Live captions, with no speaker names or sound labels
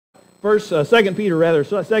2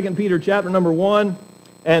 Peter chapter number 1,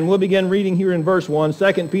 and we'll begin reading here in verse 1.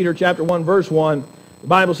 2 Peter chapter 1, verse 1. The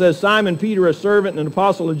Bible says, Simon Peter, a servant and an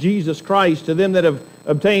apostle of Jesus Christ, to them that have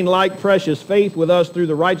obtained like precious faith with us through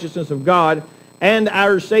the righteousness of God and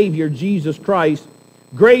our Savior Jesus Christ,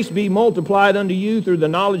 grace be multiplied unto you through the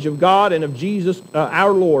knowledge of God and of Jesus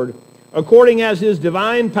our Lord, according as his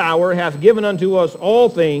divine power hath given unto us all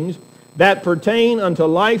things that pertain unto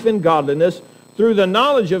life and godliness, through the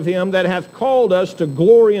knowledge of him that hath called us to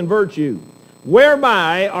glory and virtue,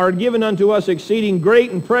 whereby are given unto us exceeding great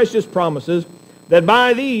and precious promises, that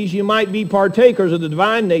by these you might be partakers of the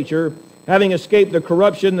divine nature, having escaped the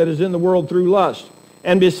corruption that is in the world through lust.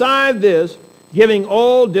 And beside this, giving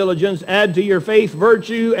all diligence, add to your faith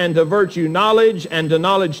virtue, and to virtue knowledge, and to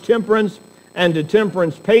knowledge temperance, and to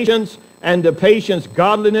temperance patience, and to patience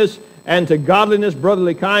godliness, and to godliness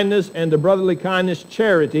brotherly kindness, and to brotherly kindness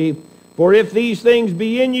charity. For if these things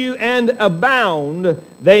be in you and abound,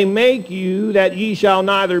 they make you that ye shall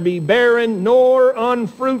neither be barren nor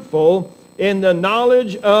unfruitful in the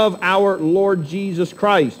knowledge of our Lord Jesus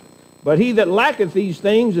Christ. But he that lacketh these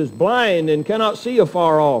things is blind and cannot see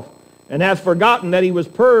afar off, and hath forgotten that he was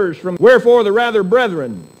purged from. Wherefore the rather,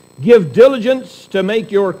 brethren, give diligence to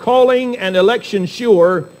make your calling and election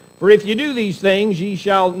sure, for if you do these things, ye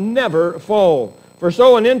shall never fall. For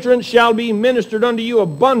so an entrance shall be ministered unto you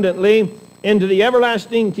abundantly into the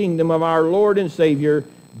everlasting kingdom of our Lord and Savior,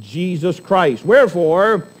 Jesus Christ.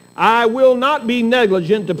 Wherefore, I will not be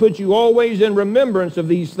negligent to put you always in remembrance of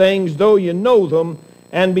these things, though you know them,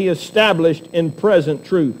 and be established in present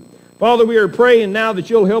truth. Father, we are praying now that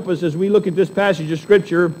you'll help us as we look at this passage of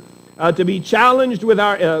Scripture to be challenged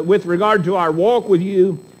with regard to our walk with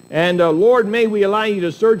you. And Lord, may we allow you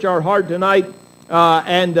to search our heart tonight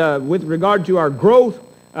and with regard to our growth,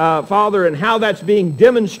 Father, and how that's being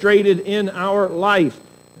demonstrated in our life.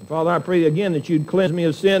 And Father, I pray again that you'd cleanse me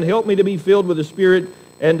of sin. Help me to be filled with the Spirit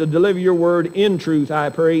and to deliver your word in truth, I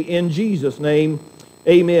pray, in Jesus' name.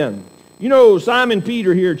 Amen. You know, Simon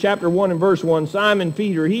Peter here, chapter 1 and verse 1, Simon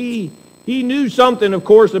Peter, he knew something, of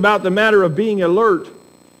course, about the matter of being alert.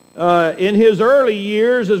 In his early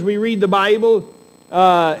years, as we read the Bible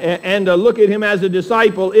and look at him as a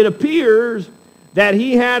disciple, it appears that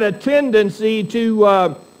he had a tendency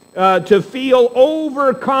to feel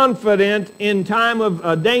overconfident in time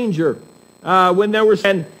of danger. When there was,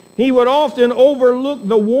 and he would often overlook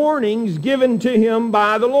the warnings given to him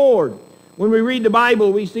by the Lord. When we read the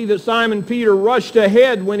Bible, we see that Simon Peter rushed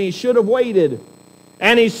ahead when he should have waited,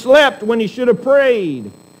 and he slept when he should have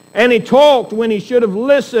prayed, and he talked when he should have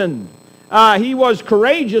listened. He was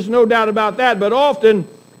courageous, no doubt about that, but often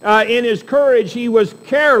in his courage he was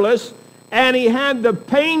careless, and he had the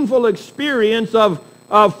painful experience of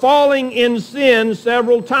falling in sin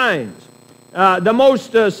several times. The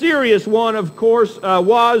most serious one, of course,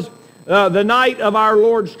 was the night of our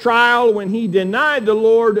Lord's trial when he denied the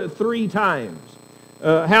Lord 3 times.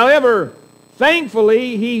 However,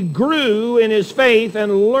 thankfully, he grew in his faith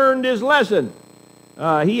and learned his lesson.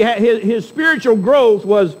 His spiritual growth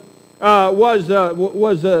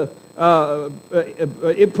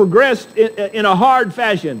it progressed in a hard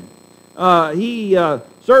fashion. He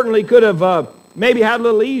certainly could have maybe had a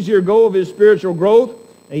little easier go of his spiritual growth.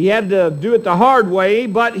 He had to do it the hard way,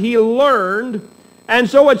 but he learned. And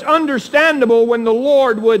so it's understandable when the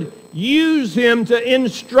Lord would use him to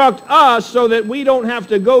instruct us so that we don't have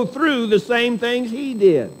to go through the same things he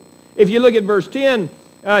did. If you look at verse 10,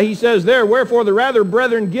 he says there, Wherefore the rather,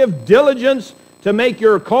 brethren, give diligence to make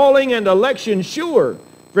your calling and election sure.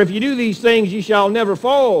 For if you do these things, ye shall never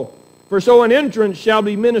fall. For so an entrance shall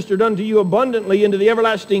be ministered unto you abundantly into the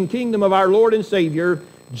everlasting kingdom of our Lord and Savior,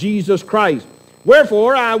 Jesus Christ.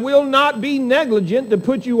 Wherefore I will not be negligent to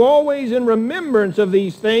put you always in remembrance of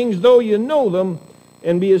these things, though you know them,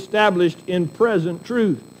 and be established in present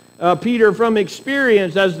truth. Peter, from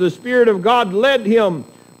experience, as the Spirit of God led him,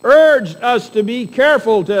 urged us to be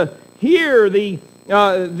careful to hear the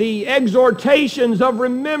exhortations of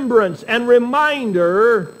remembrance and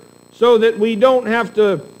reminder so that we don't have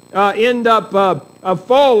to end up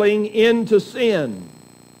falling into sin.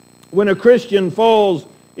 When a Christian falls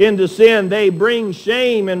into sin, they bring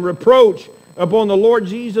shame and reproach upon the Lord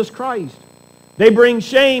Jesus Christ. They bring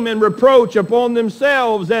shame and reproach upon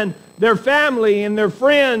themselves and their family and their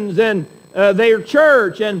friends and their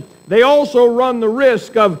church, and they also run the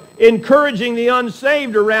risk of encouraging the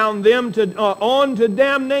unsaved around them on to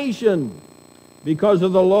damnation because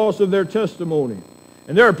of the loss of their testimony.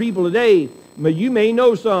 And there are people today, you may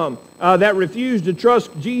know some, that refuse to trust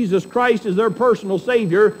Jesus Christ as their personal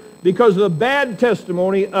Savior because of the bad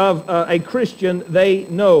testimony of a Christian they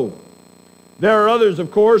know. There are others,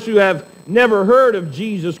 of course, who have never heard of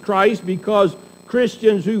Jesus Christ because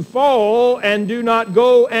Christians who fall and do not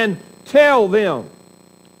go and tell them.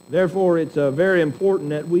 Therefore, it's very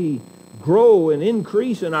important that we grow and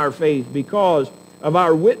increase in our faith because of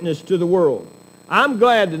our witness to the world. I'm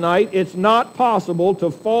glad tonight it's not possible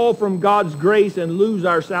to fall from God's grace and lose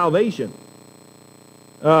our salvation.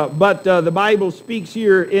 But the Bible speaks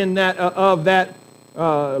here in that of that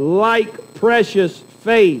like precious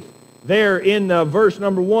faith there in verse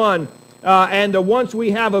number 1. And once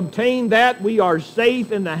we have obtained that, we are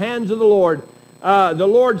safe in the hands of the Lord. The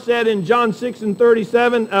Lord said in John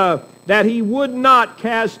 6:37 that He would not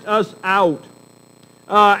cast us out.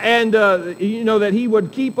 That He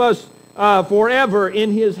would keep us forever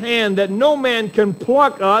in His hand, that no man can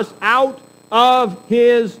pluck us out of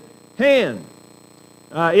His hand.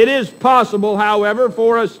 It is possible, however,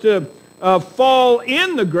 for us to fall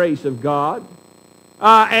in the grace of God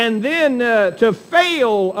and then to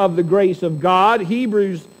fail of the grace of God.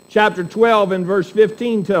 Hebrews chapter 12 and verse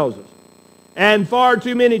 15 tells us. And far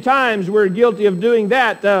too many times we're guilty of doing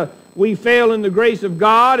that. We fail in the grace of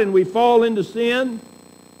God and we fall into sin.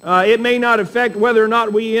 It may not affect whether or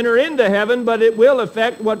not we enter into heaven, but it will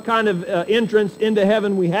affect what kind of entrance into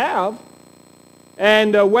heaven we have,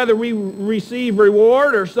 and whether we receive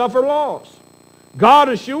reward or suffer loss. God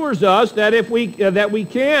assures us that if we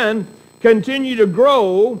can continue to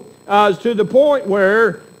grow to the point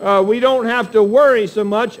where we don't have to worry so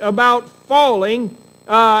much about falling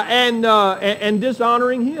and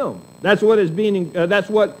dishonoring Him. That's what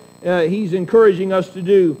He's encouraging us to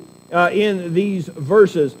do in these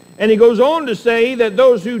verses. And he goes on to say that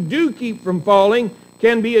those who do keep from falling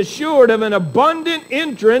can be assured of an abundant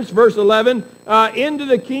entrance, verse 11, into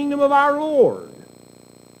the kingdom of our Lord.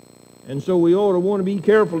 And so we ought to want to be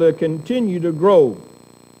careful to continue to grow.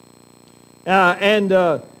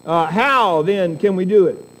 How then can we do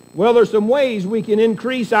it? Well, there's some ways we can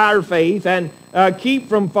increase our faith and keep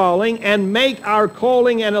from falling and make our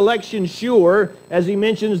calling and election sure, as he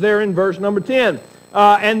mentions there in verse number 10.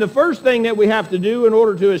 And the first thing that we have to do in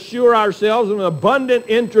order to assure ourselves of an abundant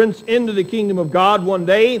entrance into the kingdom of God one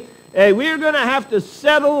day, we're going to have to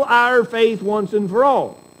settle our faith once and for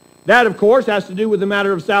all. That, of course, has to do with the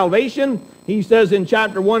matter of salvation. He says in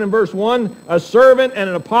chapter 1 and verse 1, a servant and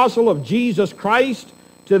an apostle of Jesus Christ,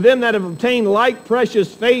 to them that have obtained like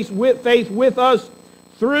precious faith with us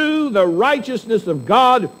through the righteousness of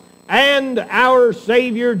God and our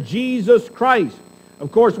Savior Jesus Christ.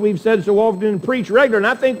 Of course, we've said so often and preach regular, and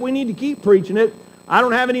I think we need to keep preaching it. I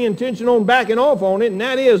don't have any intention on backing off on it, and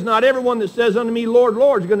that is, not everyone that says unto me, Lord,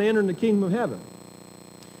 Lord, is going to enter in the kingdom of heaven.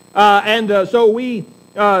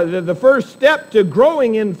 The first step to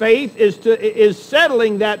growing in faith is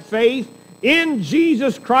settling that faith in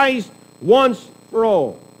Jesus Christ once for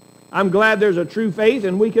all. I'm glad there's a true faith,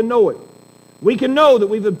 and we can know it. We can know that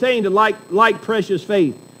we've obtained a like precious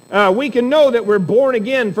faith. We can know that we're born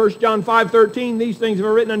again. 1 John 5:13, these things have I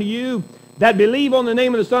written unto you that believe on the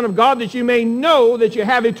name of the Son of God, that you may know that you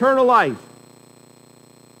have eternal life.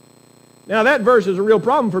 Now that verse is a real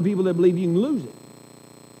problem for people that believe you can lose it.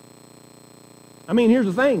 I mean, here's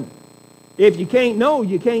the thing. If you can't know,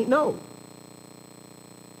 you can't know.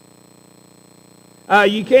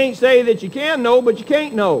 You can't say that you can know, but you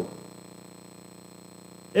can't know.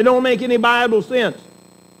 It don't make any Bible sense.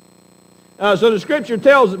 So the Scripture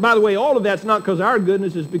tells us, by the way, all of that's not because of our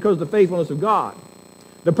goodness, it's because of the faithfulness of God,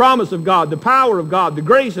 the promise of God, the power of God, the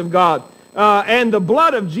grace of God, and the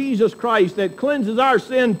blood of Jesus Christ that cleanses our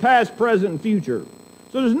sin past, present, and future.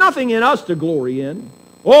 So there's nothing in us to glory in.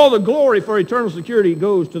 All the glory for eternal security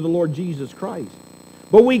goes to the Lord Jesus Christ.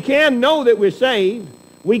 But we can know that we're saved.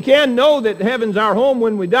 We can know that heaven's our home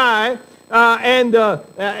when we die,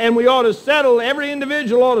 and we ought to settle, every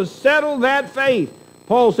individual ought to settle that faith.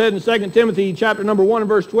 Paul said in 2 Timothy chapter number 1 and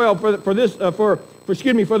verse 12, for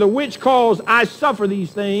the which cause I suffer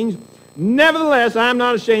these things, nevertheless I am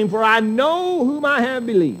not ashamed, for I know whom I have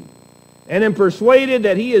believed, and am persuaded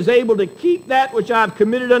that he is able to keep that which I have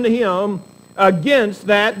committed unto him against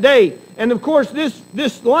that day. And of course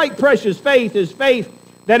this like precious faith is faith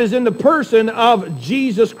that is in the person of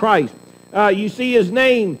Jesus Christ. You see his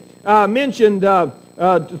name mentioned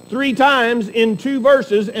 3 times in 2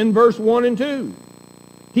 verses in verse 1 and 2.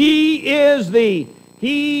 He is the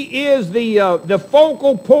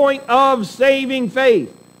focal point of saving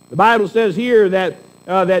faith. The Bible says here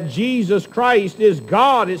that Jesus Christ is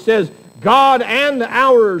God. It says God and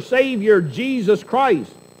our Savior Jesus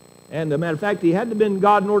Christ. And as a matter of fact, he had to have been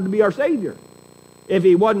God in order to be our Savior. If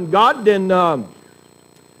he wasn't God,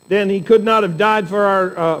 then he could not have died for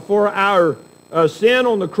our sin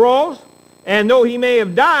on the cross. And though he may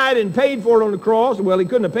have died and paid for it on the cross, well, he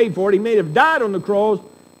couldn't have paid for it. He may have died on the cross,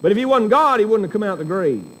 but if he wasn't God, he wouldn't have come out of the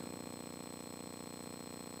grave.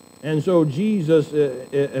 And so Jesus,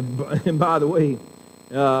 and by the way,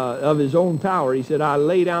 of his own power, he said, I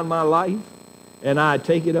lay down my life and I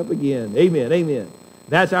take it up again. Amen, amen.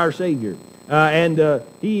 That's our Savior.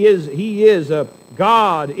 He is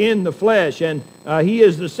God in the flesh, and he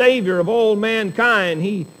is the Savior of all mankind.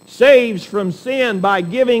 He saves from sin by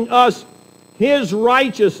giving us his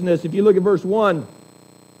righteousness. If you look at verse 1,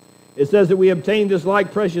 it says that we obtained this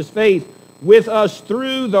like precious faith with us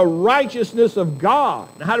through the righteousness of God.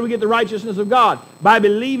 Now, how do we get the righteousness of God? By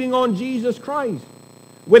believing on Jesus Christ.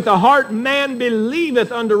 With the heart man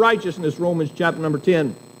believeth unto righteousness, Romans chapter number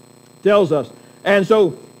 10 tells us. And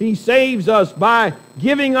so he saves us by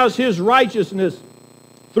giving us his righteousness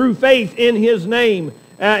through faith in his name.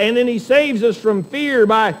 And then he saves us from fear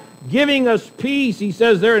by giving us peace. He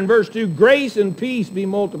says there in verse 2, grace and peace be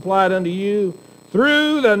multiplied unto you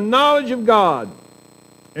through the knowledge of God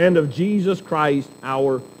and of Jesus Christ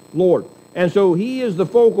our Lord. And so he is the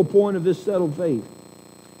focal point of this settled faith.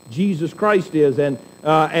 Jesus Christ is. And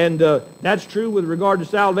that's true with regard to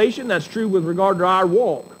salvation. That's true with regard to our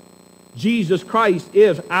walk. Jesus Christ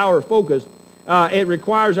is our focus. It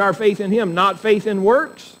requires our faith in him, not faith in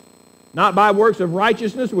works, not by works of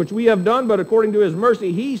righteousness, which we have done, but according to his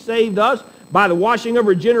mercy, he saved us by the washing of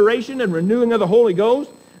regeneration and renewing of the Holy Ghost,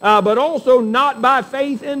 but also not by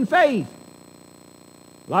faith in faith.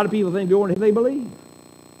 A lot of people think they believe.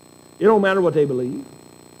 It don't matter what they believe.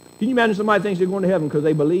 Can you imagine somebody thinks they're going to heaven because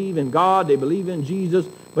they believe in God, they believe in Jesus,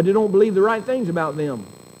 but they don't believe the right things about them?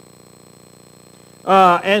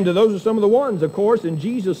 And those are some of the ones, of course, and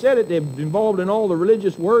Jesus said it. They're involved in all the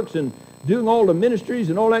religious works and doing all the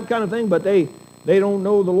ministries and all that kind of thing, but they don't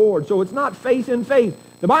know the Lord. So it's not faith in faith.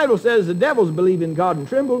 The Bible says the devils believe in God and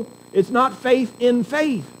tremble. It's not faith in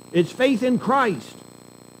faith. It's faith in Christ.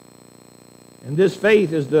 And this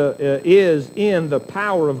faith is in the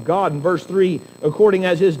power of God. In verse 3, according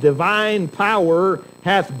as his divine power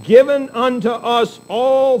hath given unto us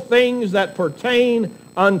all things that pertain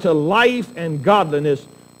unto life and godliness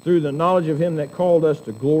through the knowledge of him that called us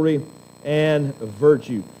to glory and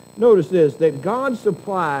virtue. Notice this, that God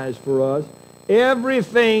supplies for us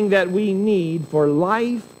everything that we need for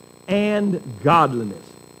life and godliness.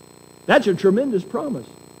 That's a tremendous promise.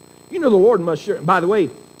 You know the Lord must sure, by the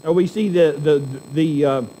way, we see our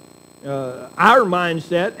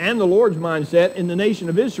mindset and the Lord's mindset in the nation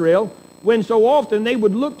of Israel when so often they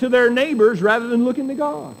would look to their neighbors rather than looking to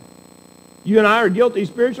God. You and I are guilty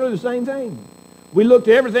spiritually of the same thing. We look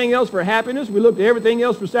to everything else for happiness. We look to everything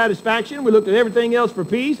else for satisfaction. We look to everything else for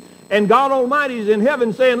peace. And God Almighty is in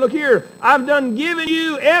heaven saying, look here, I've done given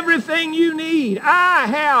you everything you need. I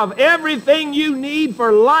have everything you need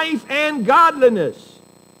for life and godliness.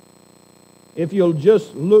 If you'll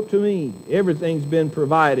just look to me, everything's been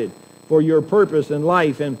provided for your purpose in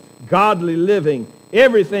life and godly living.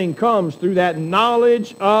 Everything comes through that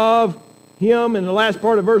knowledge of him. In the last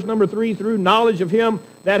part of verse number 3, through knowledge of him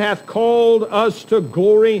that hath called us to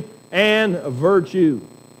glory and virtue.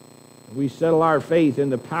 We settle our faith in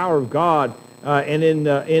the power of God and in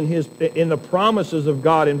the promises of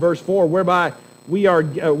God in verse 4, whereby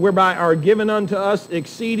are given unto us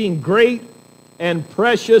exceeding great and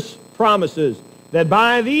precious promises, that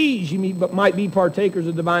by these you might be partakers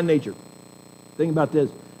of divine nature. Think about this.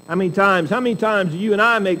 How many times do you and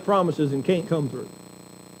I make promises and can't come through?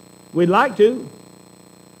 We'd like to.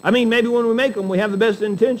 I mean, maybe when we make them, we have the best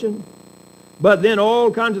intention, but then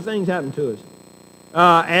all kinds of things happen to us.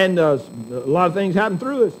 And a lot of things happen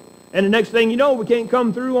through us. And the next thing you know, we can't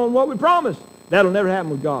come through on what we promised. That'll never happen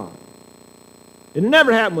with God. It'll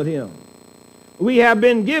never happen with him. We have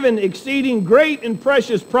been given exceeding great and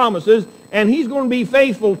precious promises, and he's going to be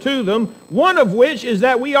faithful to them, one of which is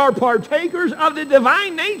that we are partakers of the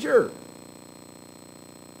divine nature.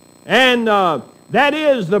 And that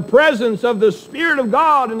is the presence of the Spirit of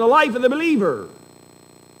God in the life of the believer.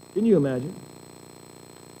 Can you imagine?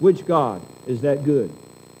 Which God is that good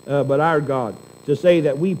but our God, to say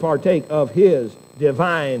that we partake of his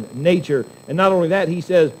divine nature? And not only that, he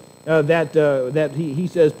says he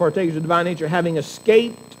says partakers of divine nature, having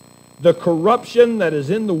escaped the corruption that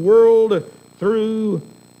is in the world through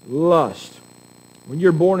lust. When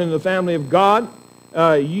you're born in the family of God,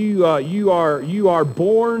 you are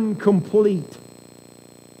born complete.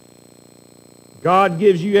 God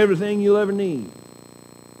gives you everything you'll ever need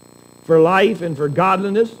for life and for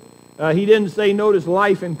godliness. He didn't say, notice,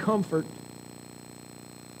 life and comfort.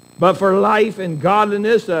 But for life and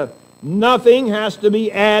godliness, nothing has to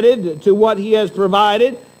be added to what he has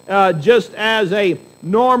provided. just as a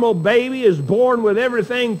normal baby is born with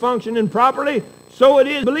everything functioning properly, so it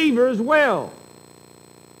is a believer as well.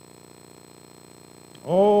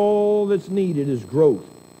 All that's needed is growth.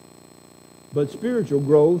 But spiritual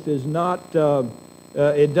growth is not,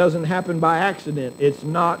 it doesn't happen by accident. It's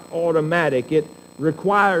not automatic. It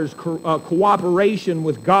requires cooperation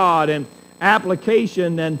with God and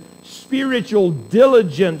application and spiritual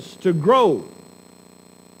diligence to grow.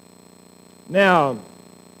 Now,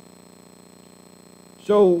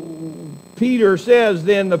 so Peter says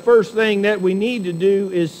then the first thing that we need to do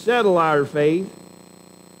is settle our faith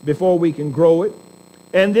before we can grow it.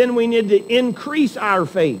 And then we need to increase our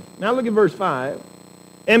faith. Now look at verse 5.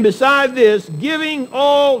 And beside this, giving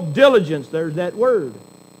all diligence. There's that word.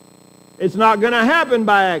 It's not going to happen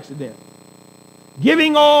by accident.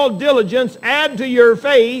 Giving all diligence, add to your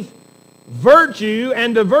faith virtue,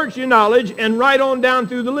 and to virtue knowledge, and right on down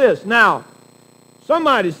through the list. Now,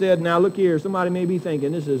 somebody said, now look here, somebody may be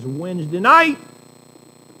thinking, this is Wednesday night.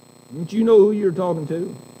 Don't you know who you're talking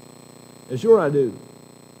to? Sure I do.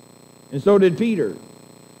 And so did Peter.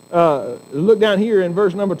 Look down here in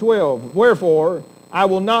verse number 12. Wherefore, I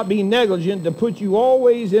will not be negligent to put you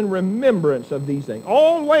always in remembrance of these things.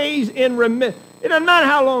 Always in remembrance. It doesn't matter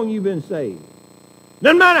how long you've been saved. It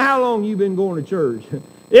doesn't matter how long you've been going to church.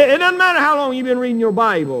 It doesn't matter how long you've been reading your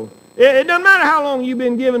Bible. It doesn't matter how long you've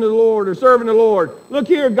been giving to the Lord or serving the Lord. Look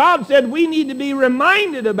here, God said we need to be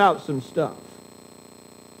reminded about some stuff.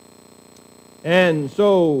 And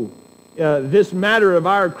so this matter of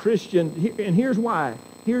our Christian, and here's why.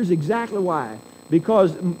 Here's exactly why.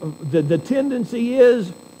 Because the tendency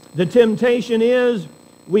is, the temptation is,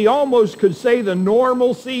 we almost could say the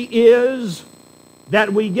normalcy is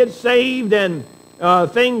that we get saved and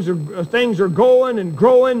things are going and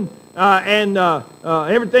growing and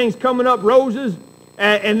everything's coming up roses.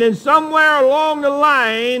 And then somewhere along the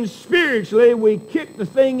line, spiritually, we kick the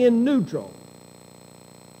thing in neutral.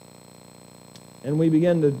 And we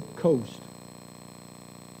begin to coast.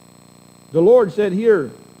 The Lord said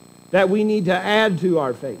here that we need to add to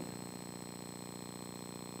our faith.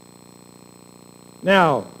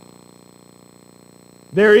 Now,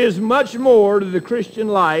 there is much more to the Christian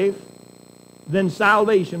life than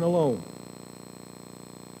salvation alone.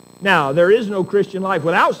 Now, there is no Christian life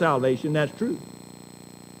without salvation, that's true.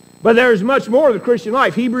 But there is much more to the Christian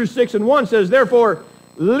life. Hebrews 6:1 says, therefore,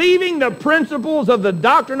 leaving the principles of the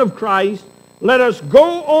doctrine of Christ, let us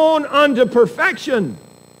go on unto perfection,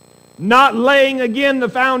 not laying again the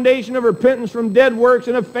foundation of repentance from dead works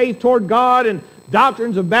and of faith toward God and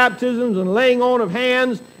doctrines of baptisms and laying on of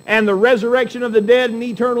hands and the resurrection of the dead and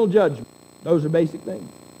eternal judgment. Those are basic things.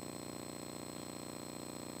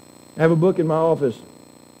 I have a book in my office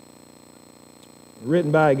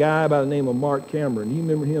written by a guy by the name of Mark Cameron. Do you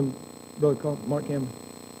remember him, Brother Mark Cameron?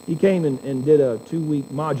 He came and did a 2-week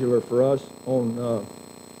modular for us on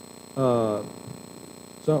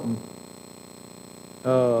something.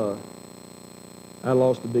 I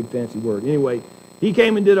lost the big fancy word. Anyway, he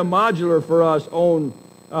came and did a modular for us on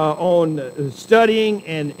studying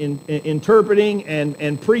and interpreting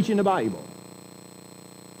and preaching the Bible.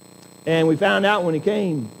 And we found out when he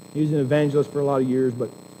came, he was an evangelist for a lot of years, but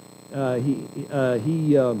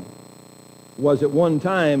he was at one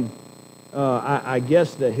time, I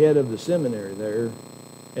guess, the head of the seminary there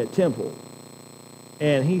at Temple.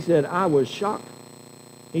 And he said, I was shocked.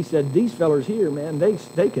 He said, these fellas here, man,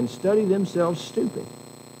 they can study themselves stupid.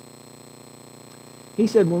 He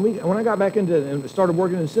said, when I got back into and started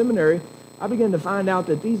working in the seminary, I began to find out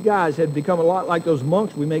that these guys had become a lot like those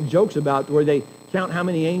monks we make jokes about, where they count how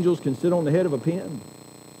many angels can sit on the head of a pin.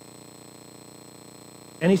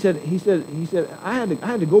 And he said, I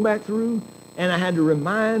had to go back through and I had to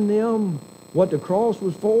remind them what the cross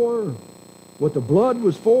was for, what the blood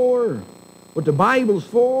was for, what the Bible's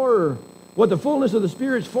for, what the fullness of the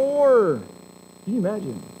Spirit's for. Can you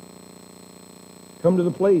imagine? Come to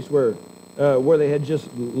the place where they had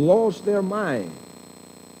just lost their mind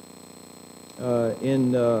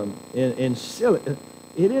in silly.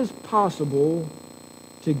 It is possible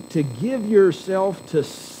to give yourself to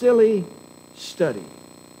silly study.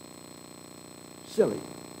 Silly.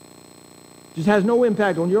 Just has no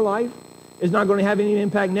impact on your life. It's not going to have any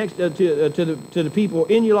impact next to the people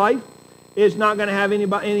in your life. It's not going to have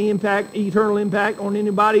any impact, eternal impact on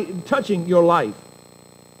anybody touching your life.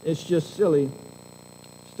 It's just silly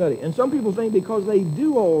study. And some people think because they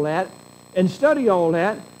do all that and study all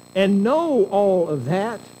that and know all of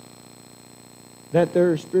that, that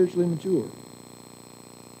they're spiritually mature.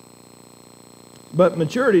 But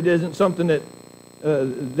maturity isn't something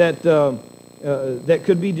that that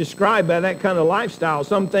could be described by that kind of lifestyle.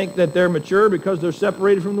 Some think that they're mature because they're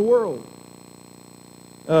separated from the world.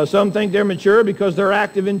 Some think they're mature because they're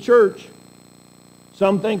active in church.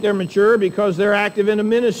 Some think they're mature because they're active in a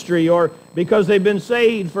ministry or because they've been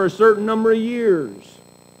saved for a certain number of years.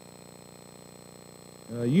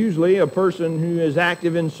 Usually a person who is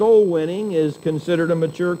active in soul winning is considered a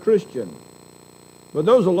mature Christian. But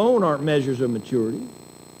those alone aren't measures of maturity.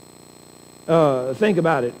 Think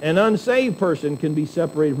about it. An unsaved person can be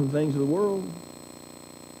separated from things of the world.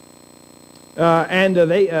 An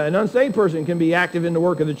unsaved person can be active in the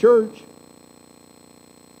work of the church.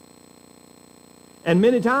 And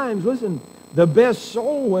many times, listen, the best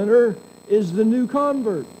soul winner is the new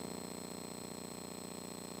convert.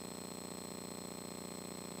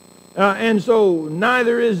 And so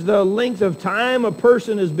neither is the length of time a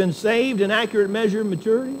person has been saved an accurate measure of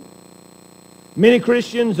maturity. Many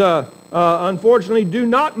Christians, unfortunately, do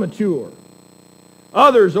not mature.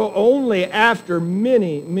 Others only after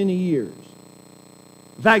many, many years.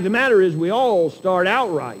 The fact of the matter is we all start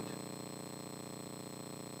out right.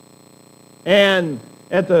 And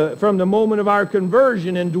from the moment of our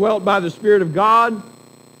conversion, indwelt by the Spirit of God,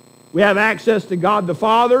 we have access to God the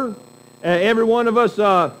Father. Every one of us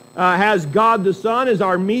has God the Son as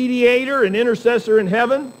our mediator and intercessor in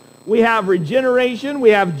heaven. We have regeneration. We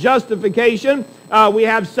have justification. We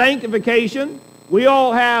have sanctification. We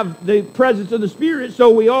all have the presence of the Spirit, so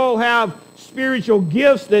we all have spiritual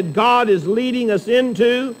gifts that God is leading us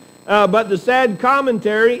into. But the sad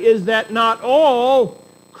commentary is that not all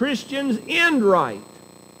Christians end right.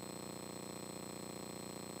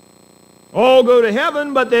 All go to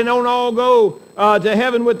heaven, but they don't all go to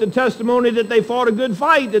heaven with the testimony that they fought a good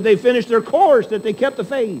fight, that they finished their course, that they kept the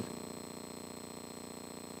faith.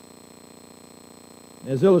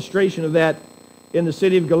 As illustration of that, in the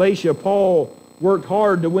city of Galatia, Paul worked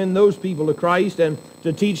hard to win those people to Christ and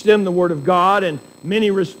to teach them the Word of God, and many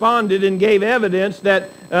responded and gave evidence that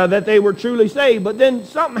they were truly saved. But then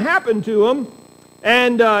something happened to them,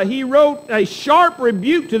 and he wrote a sharp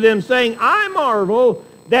rebuke to them, saying, I marvel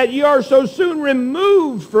that ye are so soon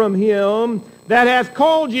removed from him that hath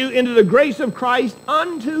called you into the grace of Christ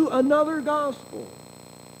unto another gospel.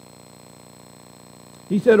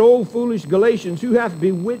 He said, O foolish Galatians, who hath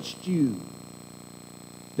bewitched you,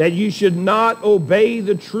 that you should not obey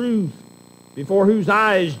the truth, before whose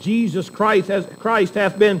eyes Jesus Christ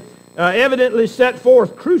hath been evidently set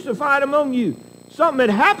forth, crucified among you. Something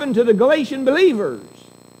had happened to the Galatian believers.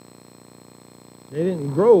 They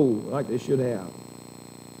didn't grow like they should have.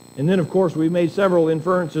 And then, of course, we made several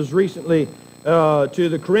inferences recently to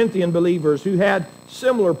the Corinthian believers who had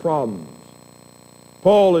similar problems.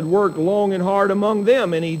 Paul had worked long and hard among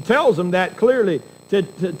them, and he tells them that clearly,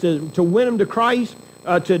 to win them to Christ,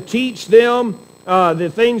 to teach them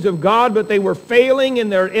the things of God, but they were failing in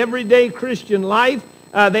their everyday Christian life.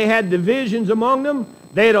 They had divisions among them.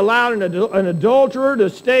 They had allowed an adulterer to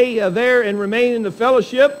stay there and remain in the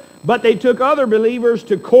fellowship, but they took other believers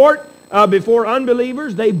to court before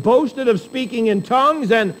unbelievers. They boasted of speaking in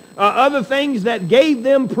tongues and other things that gave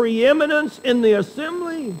them preeminence in the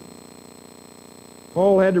assembly.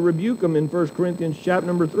 Paul had to rebuke them in 1 Corinthians chapter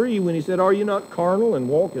number 3 when he said, Are you not carnal and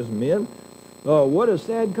walk as men? What a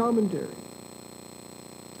sad commentary.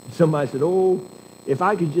 Somebody said, oh, if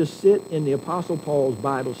I could just sit in the Apostle Paul's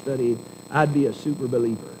Bible study, I'd be a super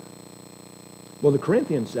believer. Well, the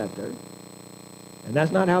Corinthians sat there, and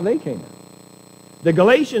that's not how they came out. The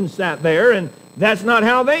Galatians sat there, and that's not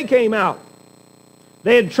how they came out.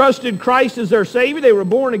 They had trusted Christ as their Savior. They were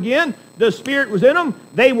born again. The Spirit was in them.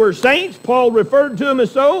 They were saints. Paul referred to them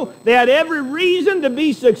as so. They had every reason to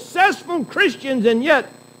be successful Christians, and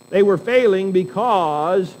yet they were failing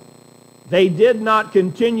because they did not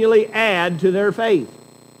continually add to their faith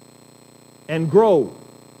and grow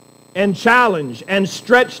and challenge and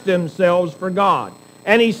stretch themselves for God.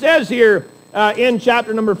 And he says here in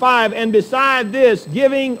chapter number 5, and beside this,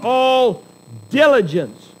 giving all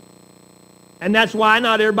diligence. And that's why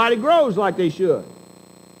not everybody grows like they should.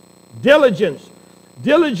 Diligence.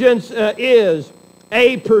 Diligence is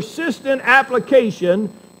a persistent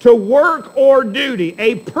application to work or duty,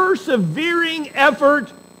 a persevering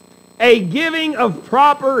effort, a giving of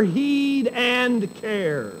proper heed and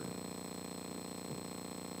care.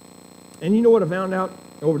 And you know what I found out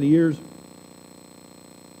over the years?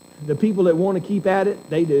 The people that want to keep at it,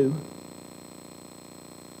 they do.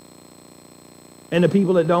 And the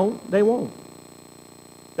people that don't, they won't.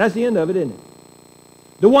 That's the end of it, isn't it?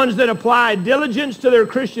 The ones that apply diligence to their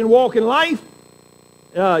Christian walk in life,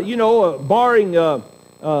 barring an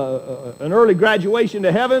early graduation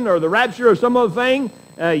to heaven or the rapture or some other thing,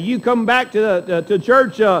 You come back to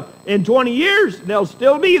church in 20 years, they'll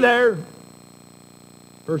still be there.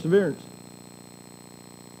 Perseverance.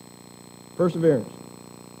 Perseverance.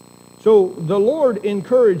 So the Lord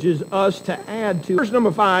encourages us to add to. Verse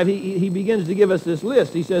number 5, he begins to give us this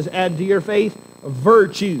list. He says, add to your faith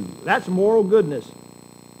virtue. That's moral goodness.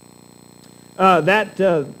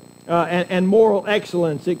 And moral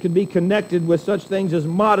excellence. It could be connected with such things as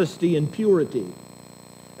modesty and purity.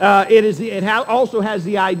 It also has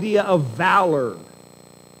the idea of valor.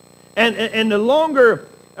 And the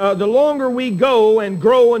longer we go and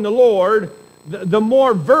grow in the Lord, the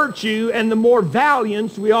more virtue and the more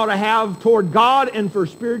valiance we ought to have toward God and for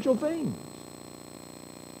spiritual things.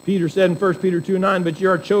 Peter said in 1 Peter 2:9, but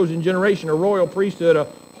you're a chosen generation, a royal priesthood, a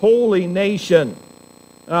holy nation,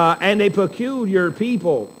 and a peculiar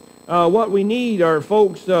people. What we need are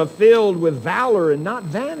folks filled with valor and not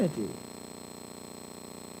vanity.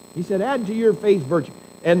 He said, add to your faith virtue.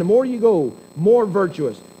 And the more you go, more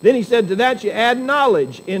virtuous. Then he said, to that you add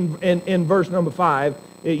knowledge in verse number 5.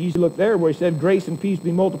 You look there where he said, grace and peace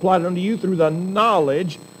be multiplied unto you through the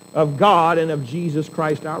knowledge of God and of Jesus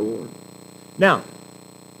Christ our Lord. Now,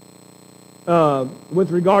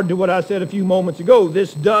 with regard to what I said a few moments ago,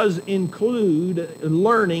 this does include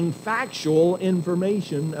learning factual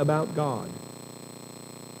information about God.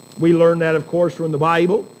 We learn that, of course, from the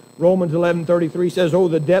Bible. Romans 11:33 says, oh,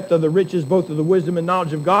 the depth of the riches, both of the wisdom and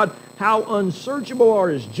knowledge of God, how unsearchable are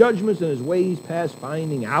his judgments and his ways past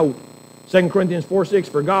finding out. 2 Corinthians 4:6,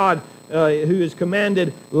 for God, who has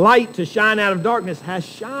commanded light to shine out of darkness, has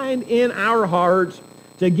shined in our hearts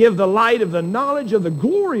to give the light of the knowledge of the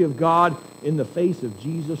glory of God in the face of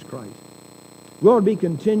Jesus Christ. We ought to be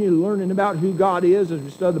continually learning about who God is as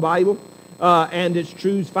we study the Bible, and its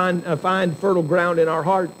truths find fertile ground in our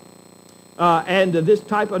heart. And this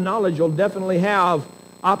type of knowledge will definitely have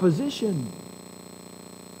opposition.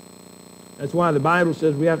 That's why the Bible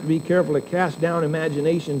says we have to be careful to cast down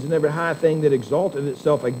imaginations and every high thing that exalteth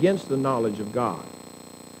itself against the knowledge of God.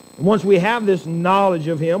 And once we have this knowledge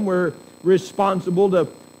of him, we're responsible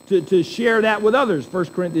to share that with others. 1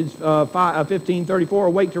 Corinthians 15:34,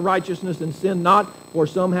 awake to righteousness and sin not, for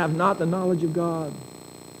some have not the knowledge of God.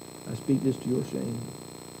 I speak this to your shame.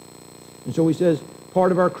 And so he says,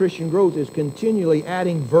 part of our Christian growth is continually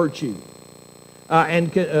adding virtue.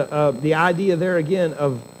 And the idea there again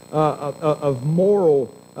of moral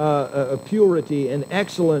purity and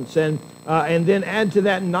excellence, and then add to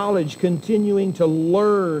that knowledge, continuing to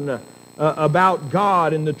learn about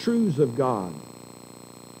God and the truths of God.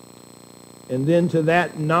 And then to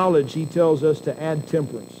that knowledge, he tells us to add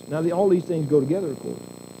temperance. Now, all these things go together, of course.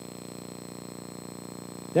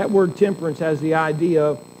 That word temperance has the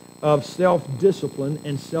idea of self-discipline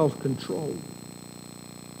and self-control.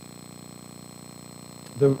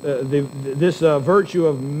 This virtue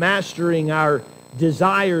of mastering our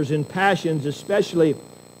desires and passions, especially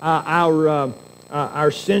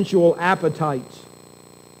our sensual appetites.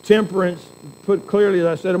 Temperance, put clearly, as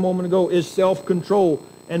I said a moment ago, is self-control.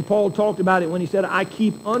 And Paul talked about it when he said, I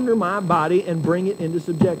keep under my body and bring it into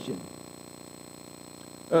subjection.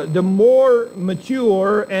 The more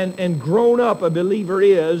mature and grown up a believer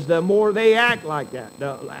is, the more they act like that.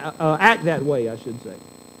 Act that way, I should say.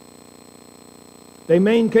 They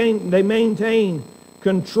maintain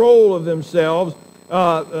control of themselves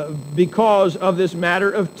because of this matter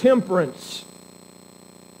of temperance.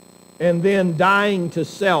 And then dying to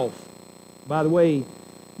self. By the way,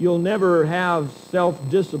 you'll never have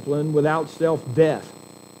self-discipline without self-death.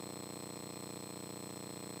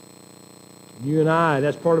 You and I,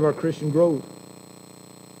 that's part of our Christian growth.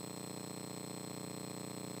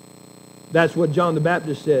 That's what John the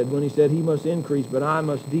Baptist said when he said, he must increase, but I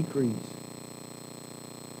must decrease.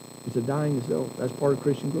 It's a dying to self. That's part of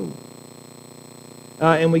Christian growth.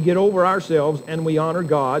 And we get over ourselves and we honor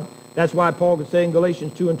God. That's why Paul could say in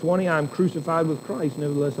Galatians 2:20, I am crucified with Christ,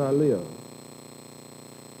 nevertheless I live.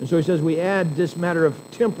 And so he says we add this matter of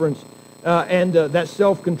temperance and that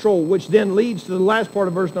self-control, which then leads to the last part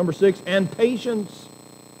of verse number 6, and patience.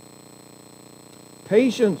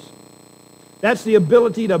 Patience. That's the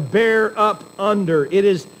ability to bear up under. It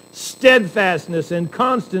is steadfastness and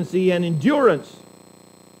constancy and endurance.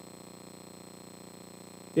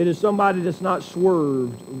 It is somebody that's not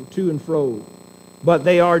swerved to and fro, but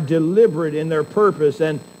they are deliberate in their purpose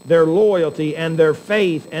and their loyalty and their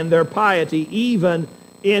faith and their piety, even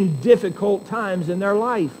in difficult times in their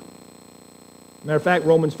life. Matter of fact,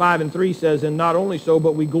 Romans 5:3 says, and not only so,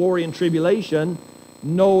 but we glory in tribulation,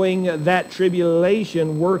 knowing that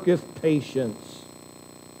tribulation worketh patience.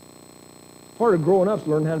 Part of growing up is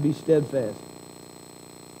learning how to be steadfast,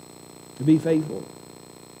 to be faithful.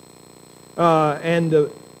 and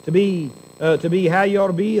to be how you ought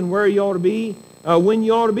to be and where you ought to be, when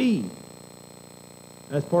you ought to be.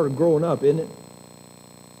 That's part of growing up, isn't it?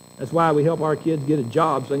 That's why we help our kids get a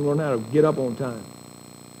job so they can learn how to get up on time,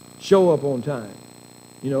 show up on time,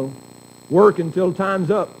 work until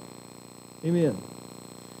time's up. Amen.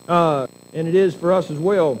 And it is for us as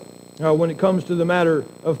well when it comes to the matter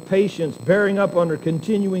of patience, bearing up under,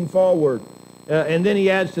 continuing forward. And then he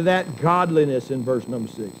adds to that godliness in verse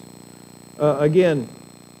number 6. Again,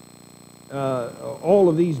 all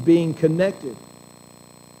of these being connected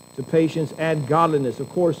to patience, add godliness. Of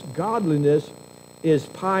course, godliness is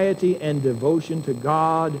piety and devotion to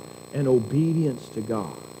God and obedience to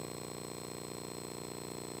God.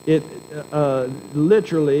 It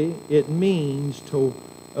literally, it means to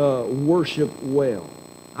worship well.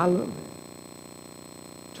 I love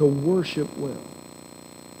that. To worship well.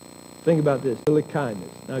 Think about this.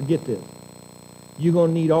 Kindness. Now get this. You're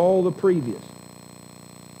going to need all the previous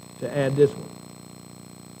to add this one.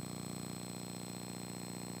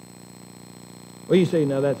 Well, you say,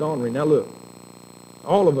 now that's honoring. Now look,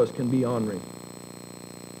 all of us can be honoring.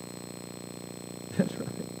 That's right.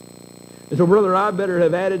 And so, brother, I better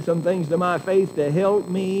have added some things to my faith to help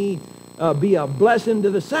me be a blessing to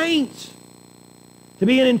the saints, to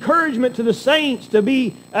be an encouragement to the saints, to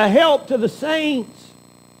be a help to the saints.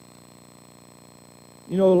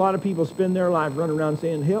 A lot of people spend their life running around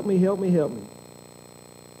saying, help me, help me, help me.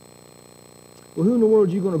 Well, who in the world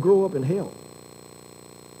are you going to grow up and help?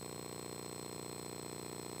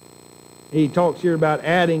 He talks here about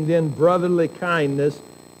adding then brotherly kindness.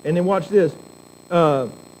 And then watch this.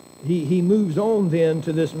 He moves on then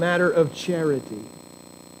to this matter of charity.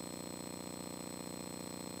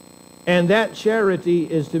 And that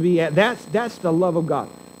charity is to be, that's the love of God.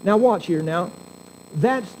 Now watch here now.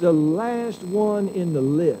 That's the last one in the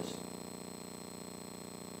list.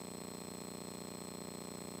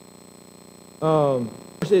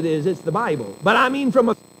 It is, it's the Bible. But I mean from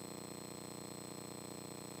a...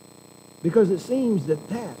 Because it seems that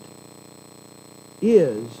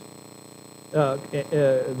is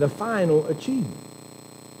the final achievement.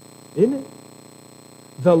 Isn't it?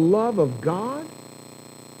 The love of God.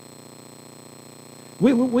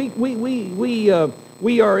 We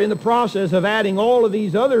are in the process of adding all of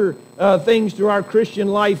these other things to our Christian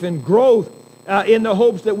life and growth in the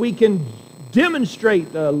hopes that we can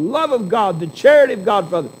demonstrate the love of God, the charity of God,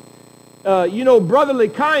 Father. Brotherly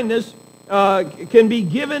kindness can be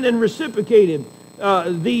given and reciprocated.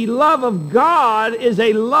 The love of God is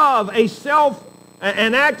a love,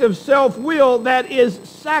 an act of self-will that is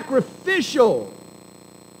sacrificial.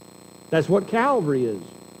 That's what Calvary is.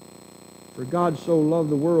 For God so loved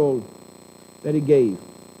the world that he gave.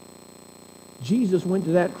 Jesus went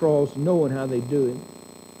to that cross knowing how they'd do him.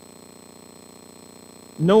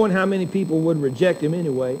 Knowing how many people would reject him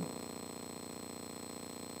anyway.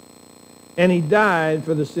 And he died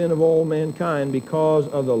for the sin of all mankind because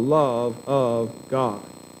of the love of God.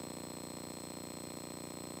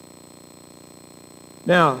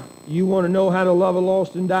 Now, you want to know how to love a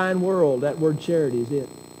lost and dying world? That word charity is it.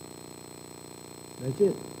 That's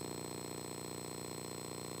it.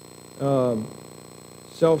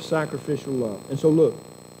 Self-sacrificial love. And so look,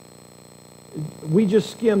 we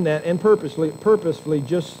just skimmed that and purposefully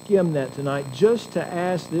just skimmed that tonight just to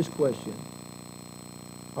ask this question.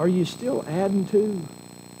 Are you still adding to?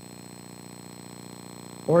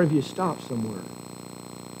 Or have you stopped somewhere?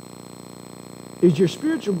 Is your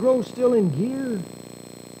spiritual growth still in gear?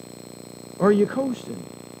 Or are you coasting?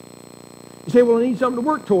 You say, well, I need something to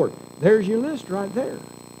work toward. There's your list right there.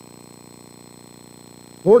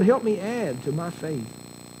 Lord, help me add to my faith.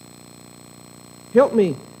 Help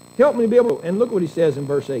me be able to, and look what he says in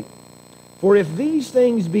verse 8. For if these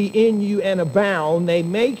things be in you and abound, they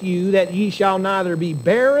make you that ye shall neither be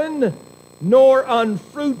barren nor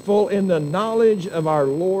unfruitful in the knowledge of our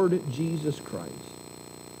Lord Jesus Christ.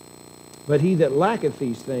 But he that lacketh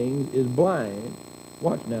these things is blind,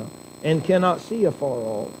 watch now, and cannot see afar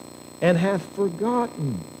off, and hath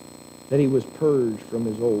forgotten that he was purged from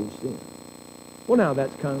his old sin. Well, now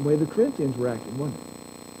that's kind of the way the Corinthians were acting, wasn't it?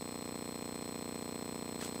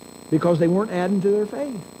 Because they weren't adding to their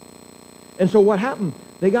faith. And so what happened?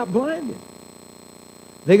 They got blinded.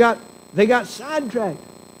 They got sidetracked.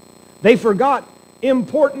 They forgot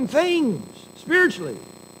important things spiritually.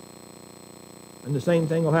 And the same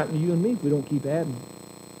thing will happen to you and me if we don't keep adding,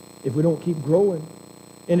 if we don't keep growing,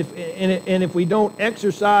 and if we don't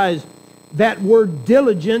exercise that word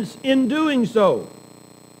diligence in doing so.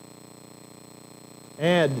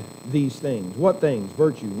 Add these things. What things?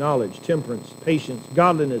 Virtue, knowledge, temperance, patience,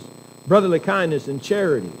 godliness, brotherly kindness, and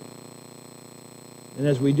charity. And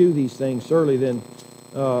as we do these things, certainly then,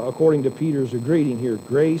 according to Peter's greeting here,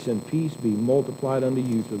 grace and peace be multiplied unto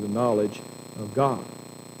you through the knowledge of God.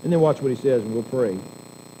 And then watch what he says, and we'll pray.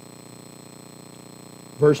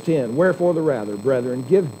 Verse 10, wherefore the rather, brethren,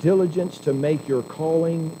 give diligence to make your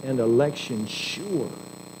calling and election sure.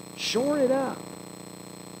 Shore it up.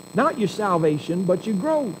 Not your salvation, but your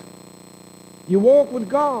growth. You walk with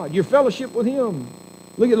God, your fellowship with him.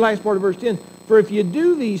 Look at the last part of verse 10. For if you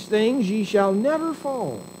do these things, ye shall never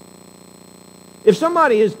fall. If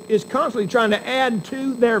somebody is constantly trying to add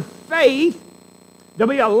to their faith, there'll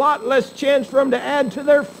be a lot less chance for them to add to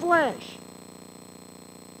their flesh.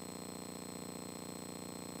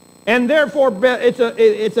 And therefore,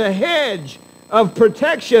 it's a hedge of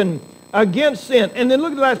protection against sin. And then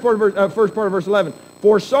look at the last part of first part of verse 11.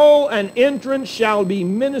 For so an entrance shall be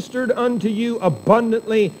ministered unto you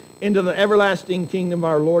abundantly into the everlasting kingdom of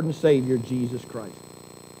our Lord and Savior, Jesus Christ.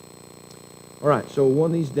 All right, so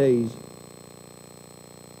one of these days,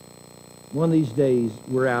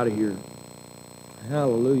 we're out of here.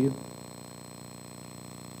 Hallelujah.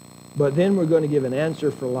 But then we're going to give an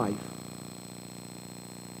answer for life.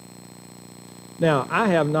 Now, I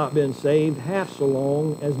have not been saved half so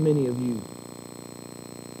long as many of you.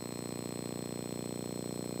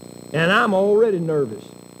 And I'm already nervous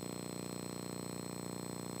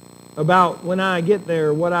about when I get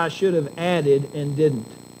there what I should have added and didn't.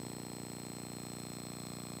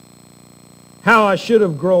 How I should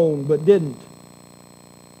have grown but didn't.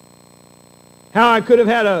 How I could have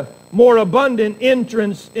had a more abundant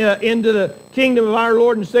entrance into the kingdom of our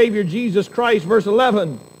Lord and Savior Jesus Christ, verse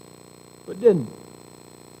 11, but didn't,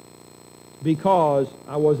 because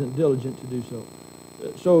I wasn't diligent to do so.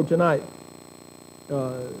 So tonight,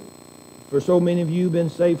 for so many of you been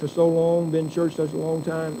saved for so long, been in church such a long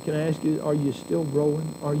time, can I ask you, are you still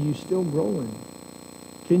growing? Are you still growing?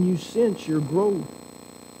 Can you sense your growth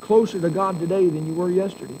closer to God today than you were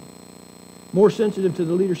yesterday? More sensitive to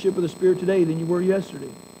the leadership of the Spirit today than you were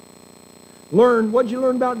yesterday? What did you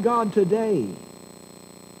learn about God today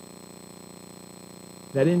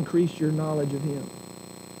that increased your knowledge of him?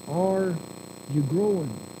 Are you growing?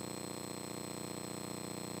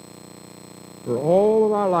 For all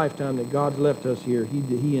of our lifetime that God's left us here,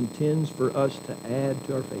 he intends for us to add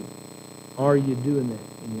to our faith. Are you doing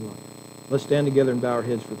that in your life? Let's stand together and bow our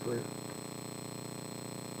heads for prayer.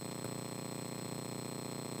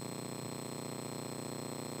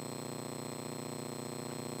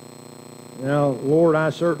 Now, Lord,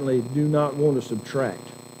 I certainly do not want to subtract,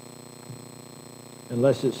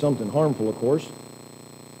 unless it's something harmful, of course,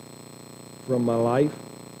 from my life.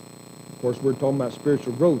 Of course, we're talking about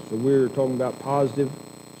spiritual growth, so we're talking about positive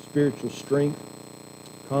spiritual strength,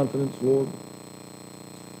 confidence, Lord.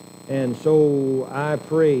 And so I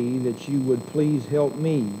pray that you would please help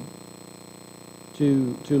me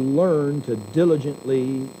to learn to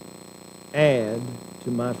diligently add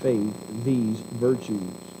to my faith these virtues.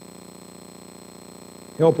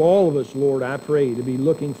 Help all of us, Lord, I pray, to be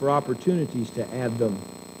looking for opportunities to add them.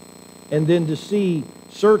 And then to see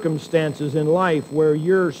circumstances in life where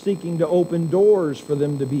you're seeking to open doors for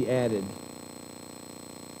them to be added.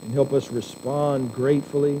 And help us respond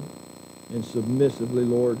gratefully and submissively,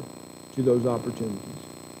 Lord, to those opportunities.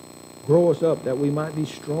 Grow us up that we might be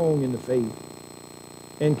strong in the faith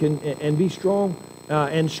and be strong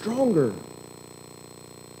and stronger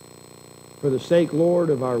for the sake,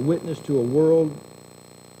 Lord, of our witness to a world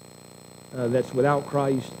that's without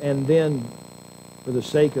Christ, and then for the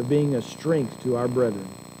sake of being a strength to our brethren.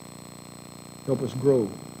 Help us grow,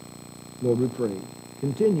 Lord, we pray,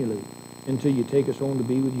 continually until you take us on to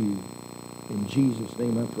be with you. In Jesus'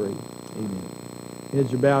 name I pray. Amen.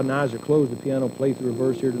 Heads are bowed and eyes are closed. The piano will play through a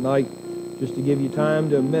verse here tonight just to give you time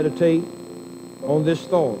to meditate on this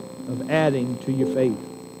thought of adding to your faith.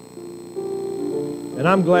 And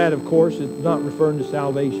I'm glad, of course, it's not referring to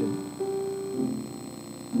salvation,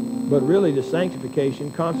 but really to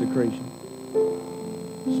sanctification, consecration,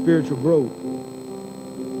 spiritual growth.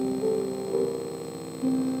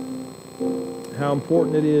 How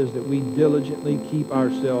important it is that we diligently keep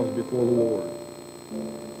ourselves before the Lord.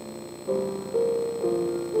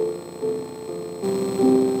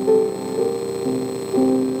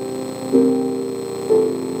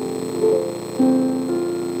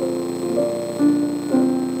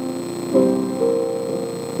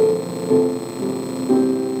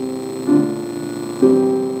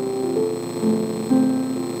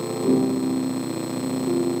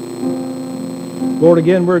 Lord,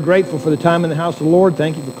 again, we're grateful for the time in the house of the Lord.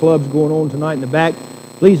 Thank you for clubs going on tonight in the back.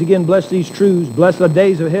 Please, again, bless these truths. Bless the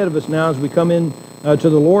days ahead of us now as we come in to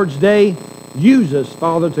the Lord's Day. Use us,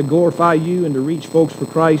 Father, to glorify you and to reach folks for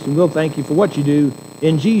Christ. And we'll thank you for what you do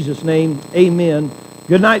In Jesus' name, amen.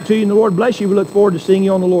 Good night to you, and the Lord bless you. We look forward to seeing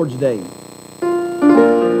you on the Lord's Day.